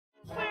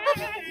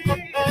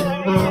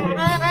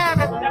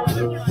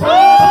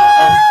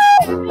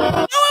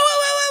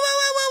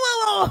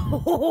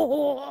Hey,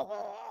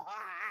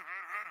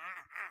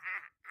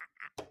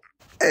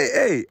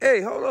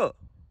 hold up.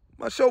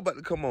 My show about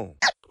to come on.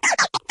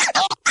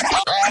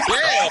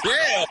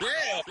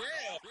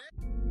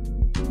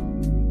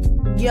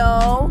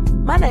 Yo,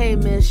 my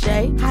name is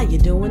Shay. How you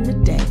doing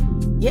today?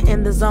 You're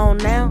in the zone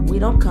now, we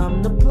don't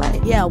come to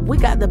play. Yeah, we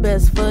got the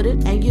best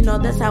footage, and you know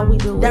that's how we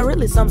do it. That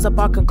really sums up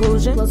our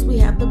conclusion. Plus we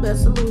have the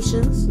best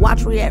solutions.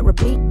 Watch, react,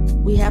 repeat.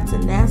 We have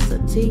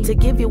tenacity to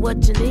give you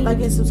what you need.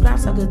 Like and subscribe,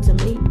 so good to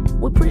me.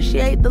 We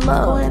appreciate the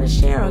love. Go ahead and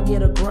share or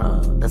get a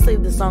grub. Let's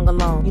leave this song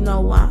alone. You know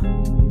why?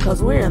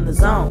 Cause we're in the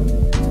zone.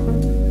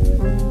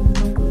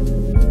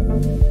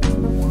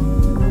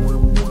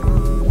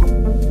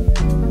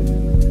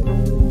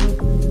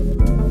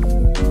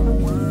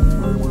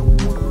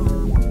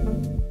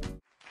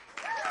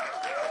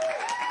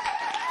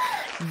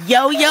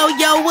 Yo,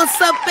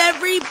 what's up,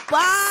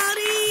 everybody?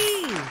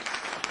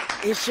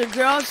 It's your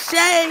girl,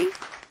 Shay.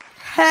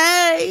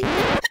 Hey.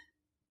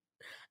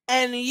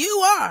 And you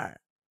are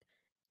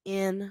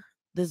in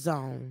the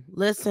zone.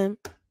 Listen,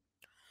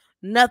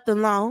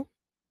 nothing long,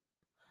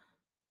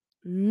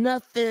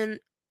 nothing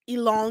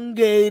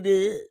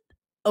elongated,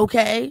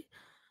 okay?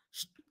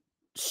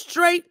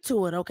 Straight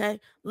to it, okay?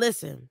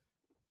 Listen,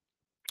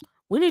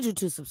 we need you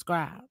to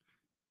subscribe.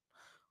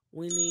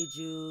 We need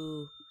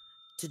you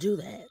to do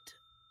that.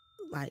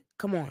 Like,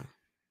 come on.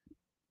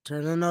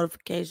 Turn the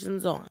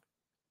notifications on.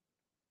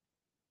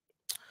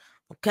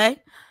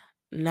 Okay?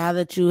 Now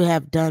that you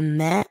have done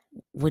that,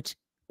 which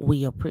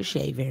we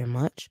appreciate very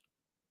much,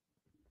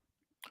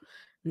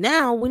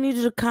 now we need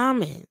you to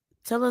comment.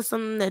 Tell us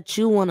something that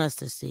you want us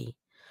to see.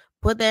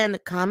 Put that in the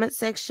comment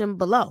section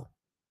below.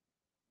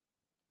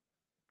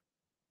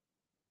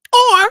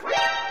 Or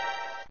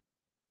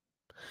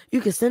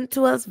you can send it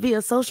to us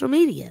via social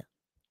media.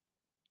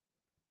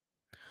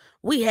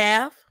 We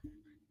have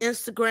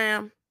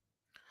Instagram,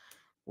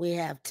 we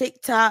have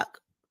TikTok,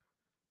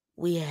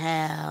 we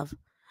have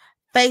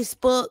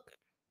Facebook,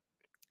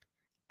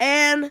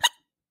 and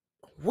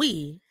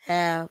we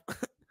have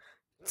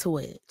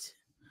Twitch.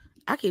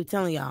 I keep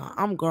telling y'all,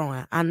 I'm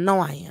growing. I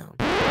know I am.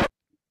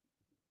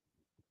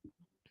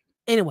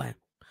 Anyway,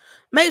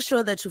 make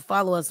sure that you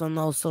follow us on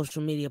those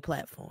social media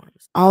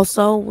platforms.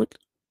 Also,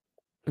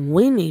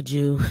 we need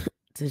you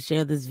to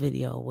share this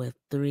video with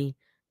 3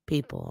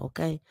 people,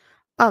 okay?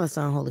 Father,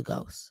 Son, Holy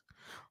Ghost.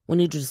 We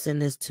need you to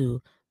send this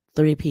to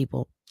 3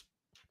 people.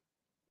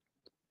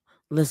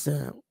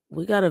 Listen,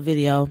 we got a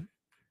video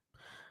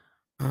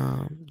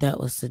that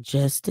was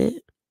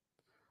suggested.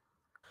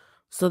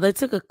 So they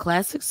took a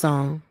classic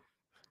song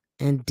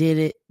and did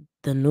it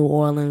the New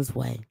Orleans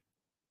way.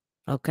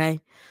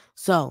 Okay?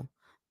 So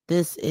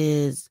this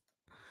is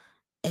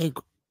a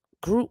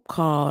group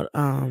called,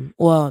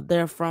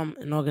 they're from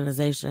an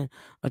organization,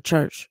 a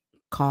church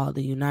called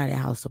the United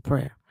House of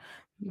Prayer.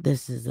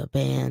 This is a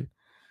band.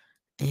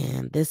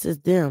 And this is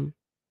them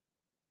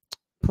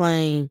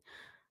playing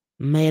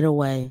Made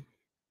Away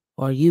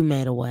or You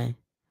Made Away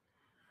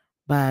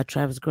by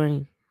Travis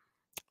Greene.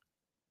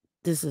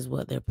 This is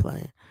what they're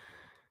playing.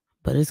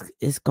 But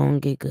it's going to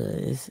get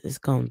good. It's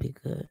going to be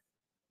good.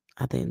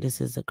 I think this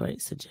is a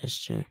great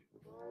suggestion.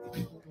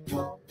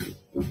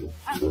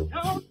 I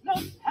don't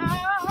know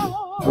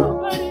how,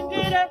 but he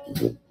did it.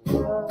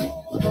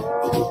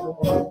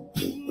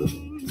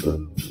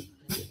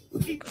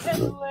 He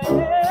made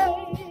away.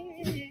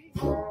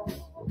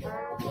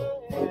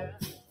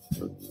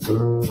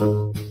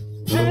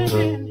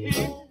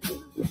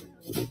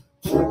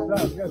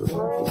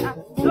 Not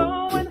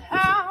knowing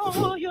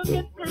how you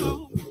get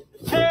through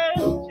the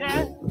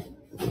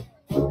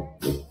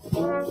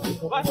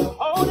but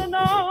holding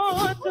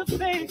on to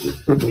faith,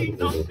 he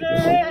don't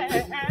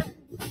stand.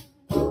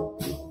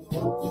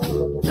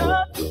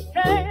 Nothing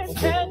can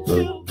catch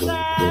you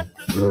by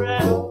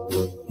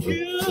surprise.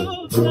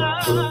 You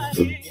got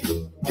it.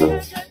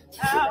 Figure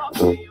out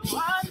you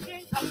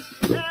watching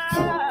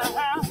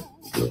now.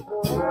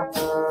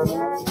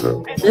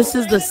 This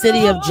is the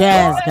city of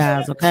jazz,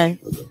 guys, okay?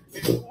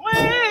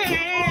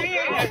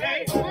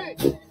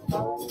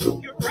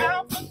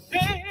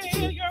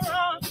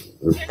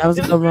 That was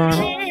a good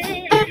one.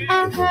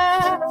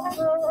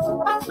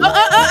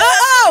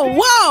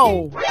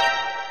 Whoa!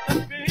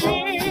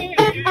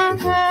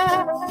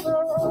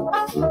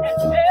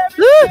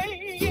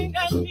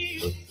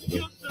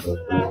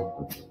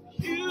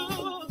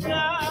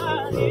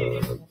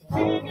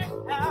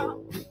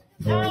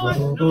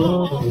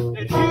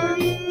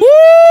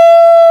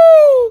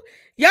 Woo!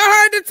 Y'all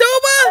heard the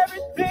tuba?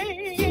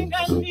 Everything I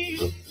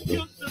need,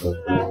 you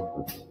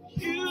supply.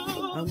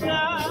 You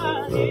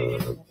got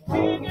it.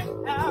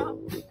 Figure out.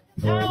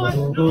 Now I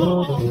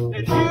know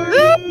that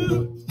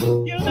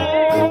you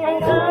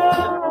made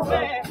a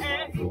way.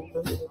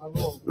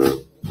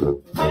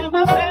 And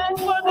my bad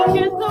was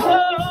against the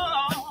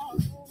wall.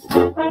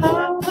 And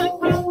I'm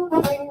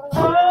looking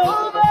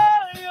over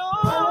you.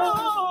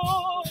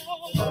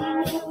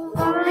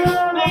 You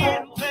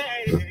made a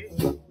way.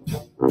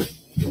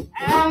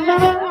 And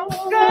I'm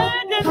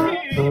glad to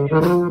hear you.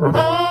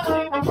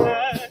 Only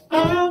because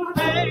you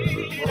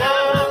made a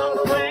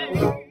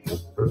way.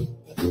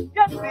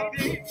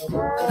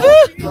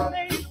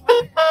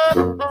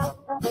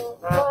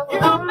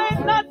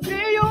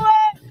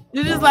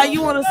 sounds like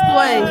you want to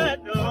sway.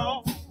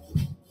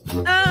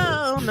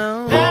 Oh,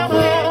 no.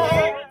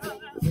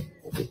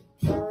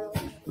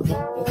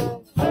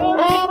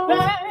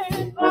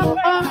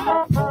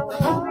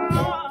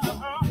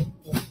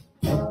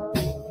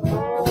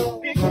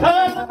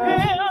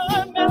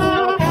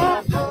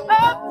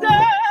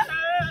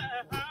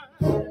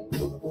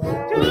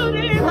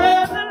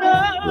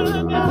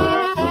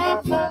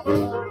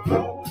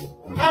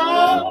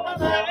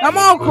 Come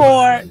on,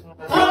 Cord.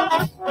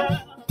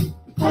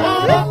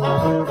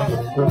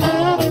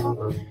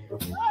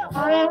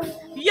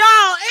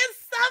 Y'all, it's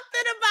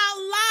something about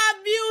live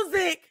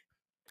music.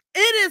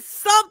 It is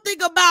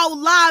something about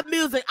live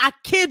music. I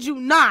kid you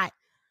not.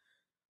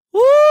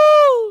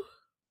 Woo!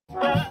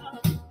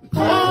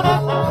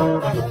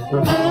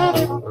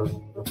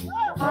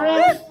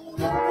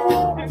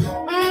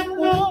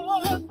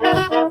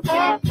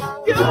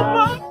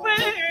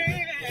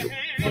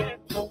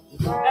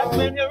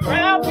 When you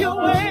wrap your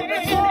way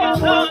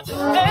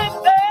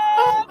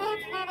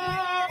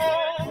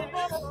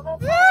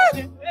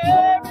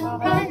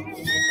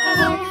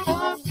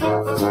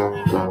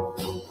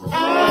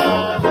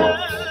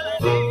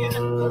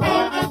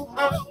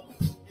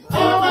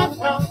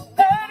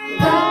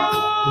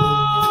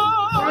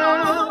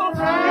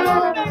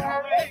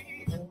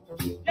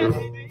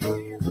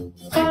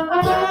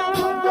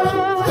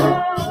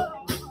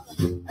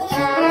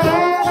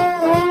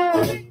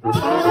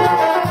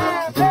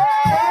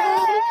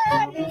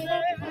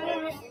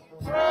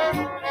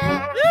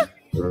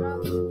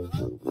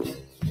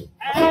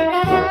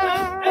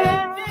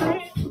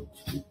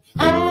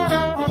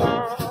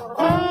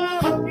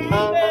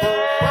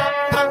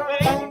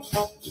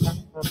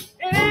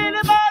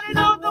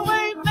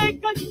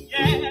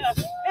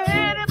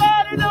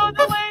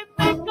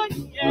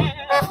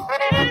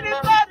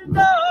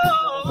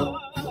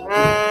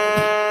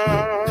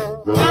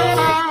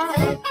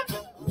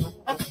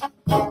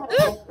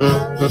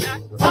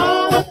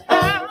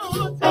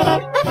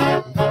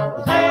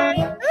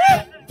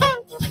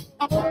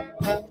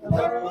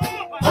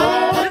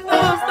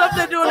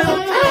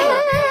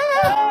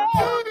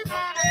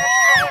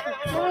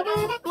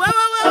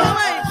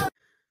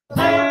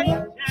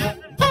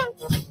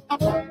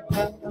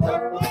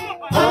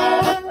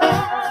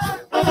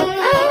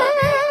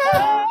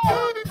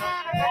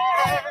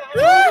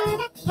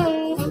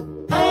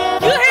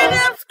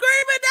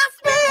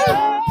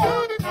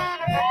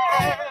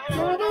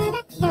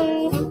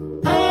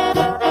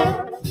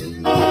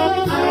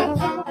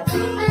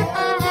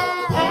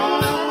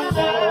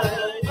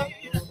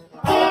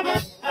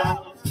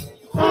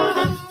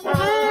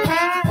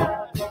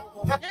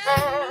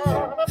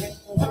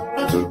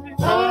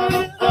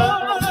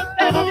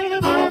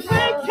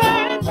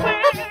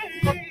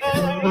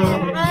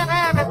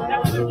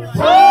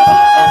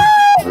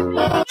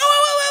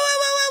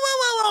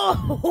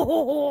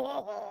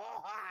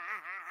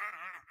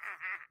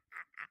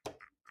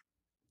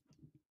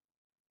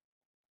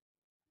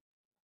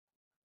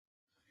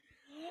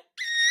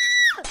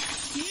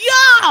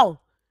Yo!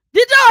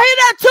 Did y'all hear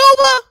that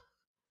tuba?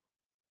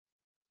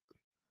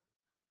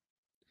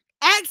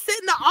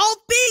 Accent the off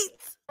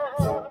beats.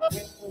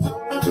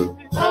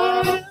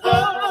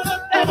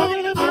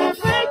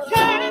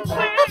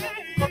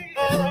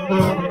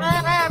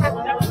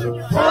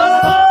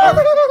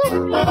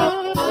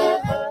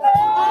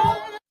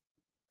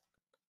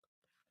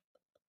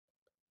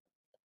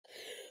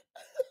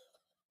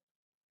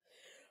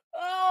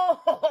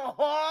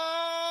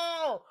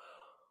 Oh!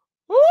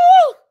 Woo!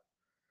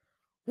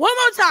 One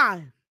more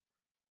time.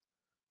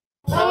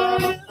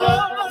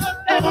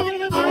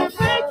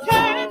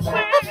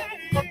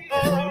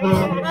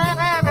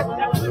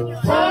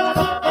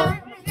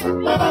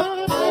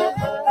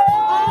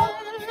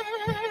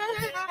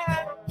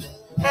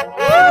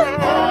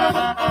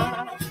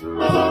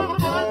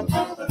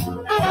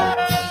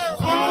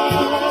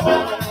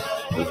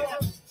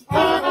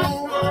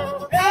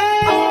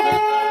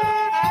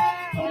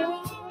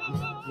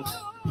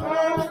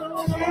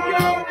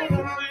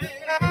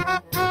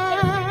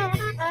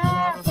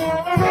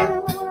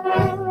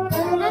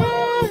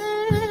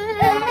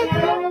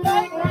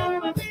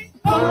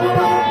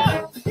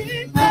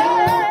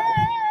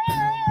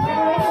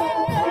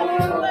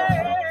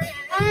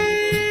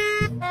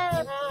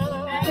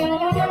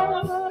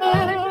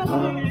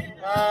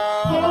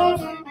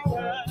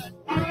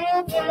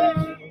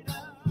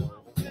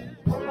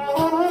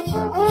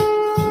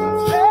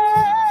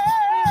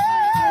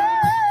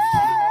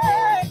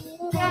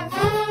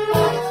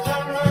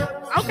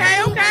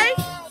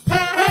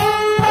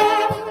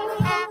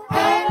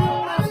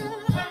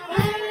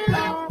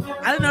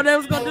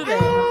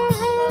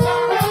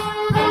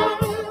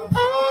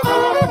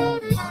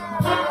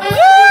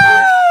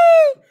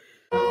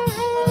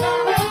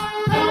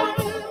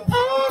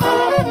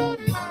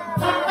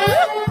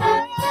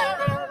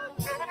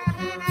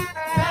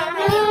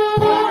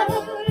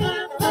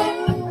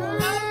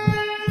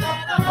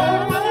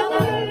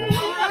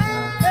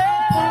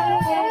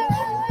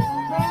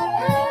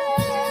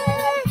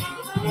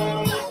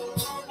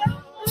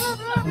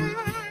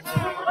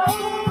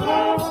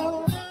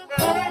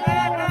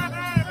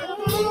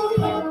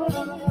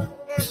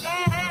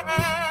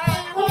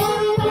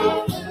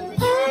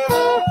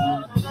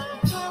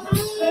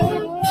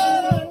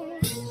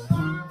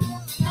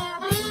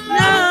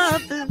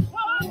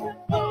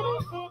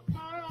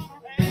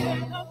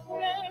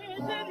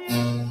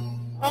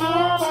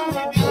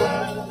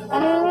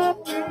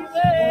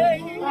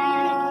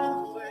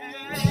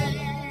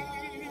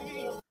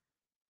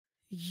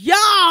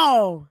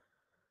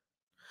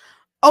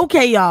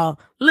 Okay, y'all.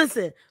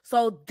 Listen.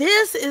 So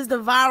this is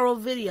the viral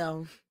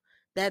video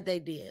that they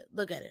did.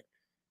 Look at it.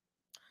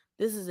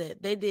 This is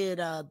it. They did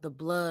the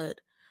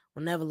blood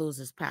will never lose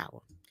its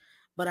power.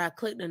 But I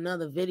clicked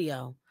another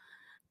video.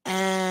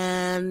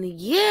 And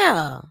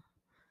yeah.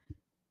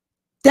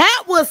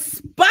 That was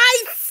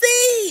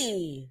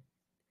spicy.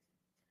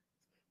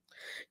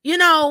 You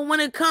know, when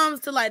it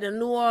comes to like the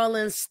New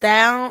Orleans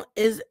style,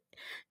 it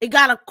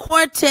got a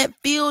quartet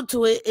feel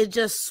to it. It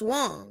just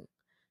swung.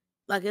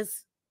 Like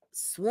it's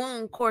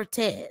swung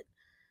quartet.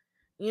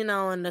 You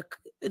know, and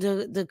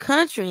the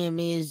country in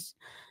me is,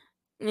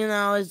 you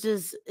know,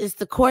 it's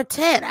the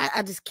quartet.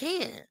 I just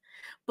can't.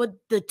 But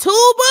the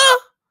tuba,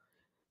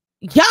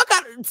 y'all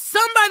got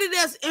somebody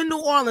that's in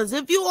New Orleans.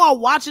 If you are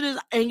watching this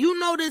and you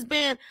know this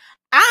band,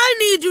 I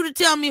need you to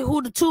tell me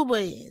who the tuba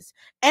is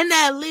and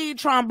that lead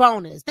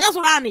trombonist. That's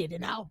what I need to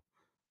know.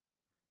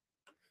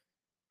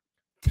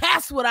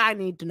 That's what I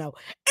need to know.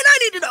 And I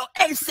need to know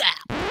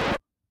ASAP.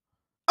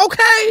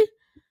 Okay?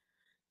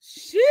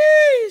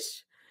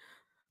 Sheesh.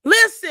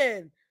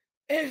 Listen,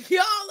 if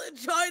y'all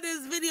enjoy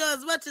this video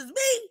as much as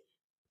me,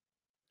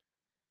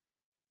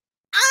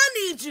 I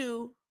need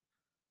you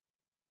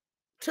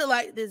to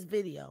like this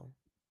video.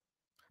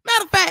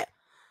 Matter of fact,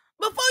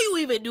 before you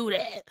even do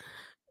that,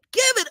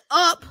 give it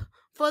up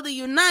for the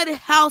United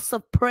House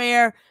of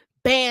Prayer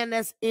band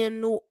that's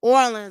in New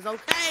Orleans,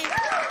 okay?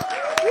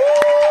 Woo!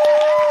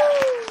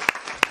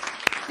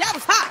 That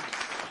was hot.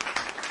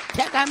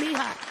 That got me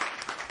hot.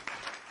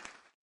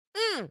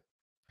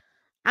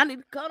 I need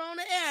to cut on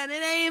the air and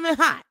it ain't even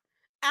hot.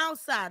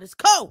 Outside it's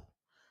cold.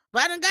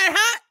 But I done got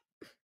hot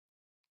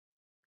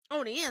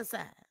on the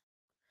inside.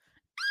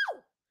 Ow!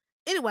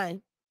 Anyway.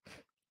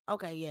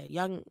 Okay, yeah.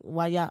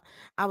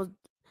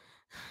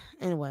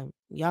 Anyway,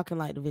 y'all can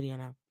like the video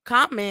now.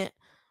 Comment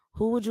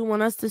who would you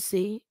want us to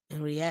see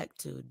and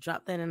react to.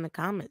 Drop that in the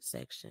comment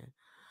section.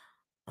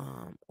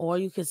 Or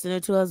you can send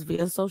it to us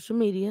via social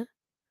media.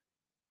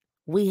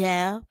 We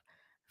have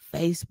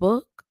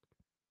Facebook.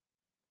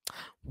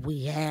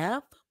 We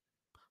have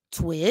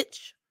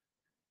Twitch.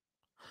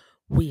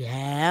 We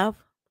have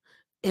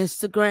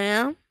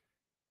Instagram.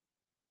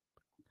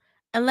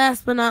 And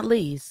last but not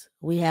least,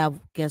 we have,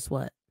 guess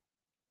what?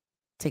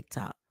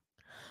 TikTok.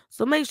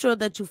 So make sure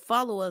that you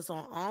follow us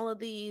on all of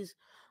these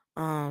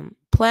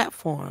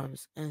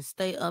platforms and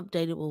stay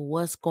updated with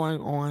what's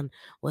going on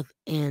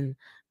within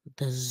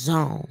the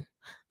zone.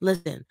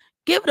 Listen,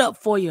 give it up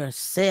for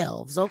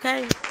yourselves,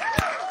 okay?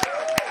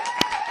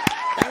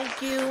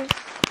 Thank you.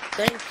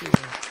 Thank you.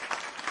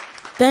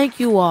 Thank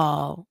you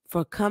all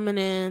for coming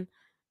in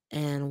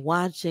and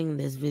watching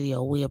this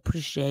video. We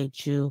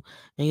appreciate you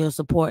and your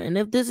support. And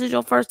if this is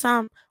your first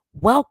time,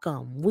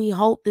 welcome. We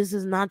hope this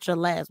is not your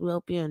last. We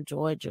hope you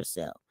enjoyed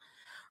yourself.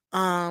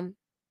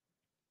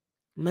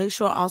 Make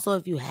sure also,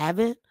 if you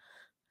haven't,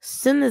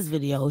 send this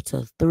video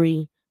to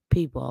 3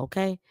 people,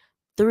 okay?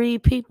 3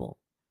 people.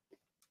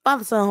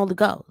 Father, Son, Holy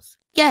Ghost.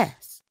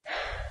 Yes.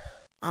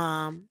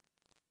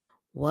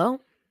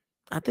 Well,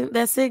 I think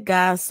that's it,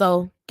 guys.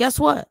 So guess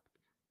what?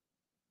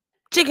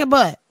 Chicken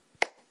butt.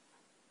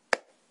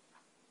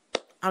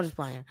 I'm just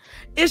playing.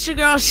 It's your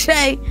girl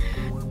Shay,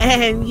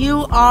 and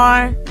you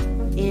are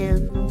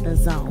in the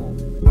zone.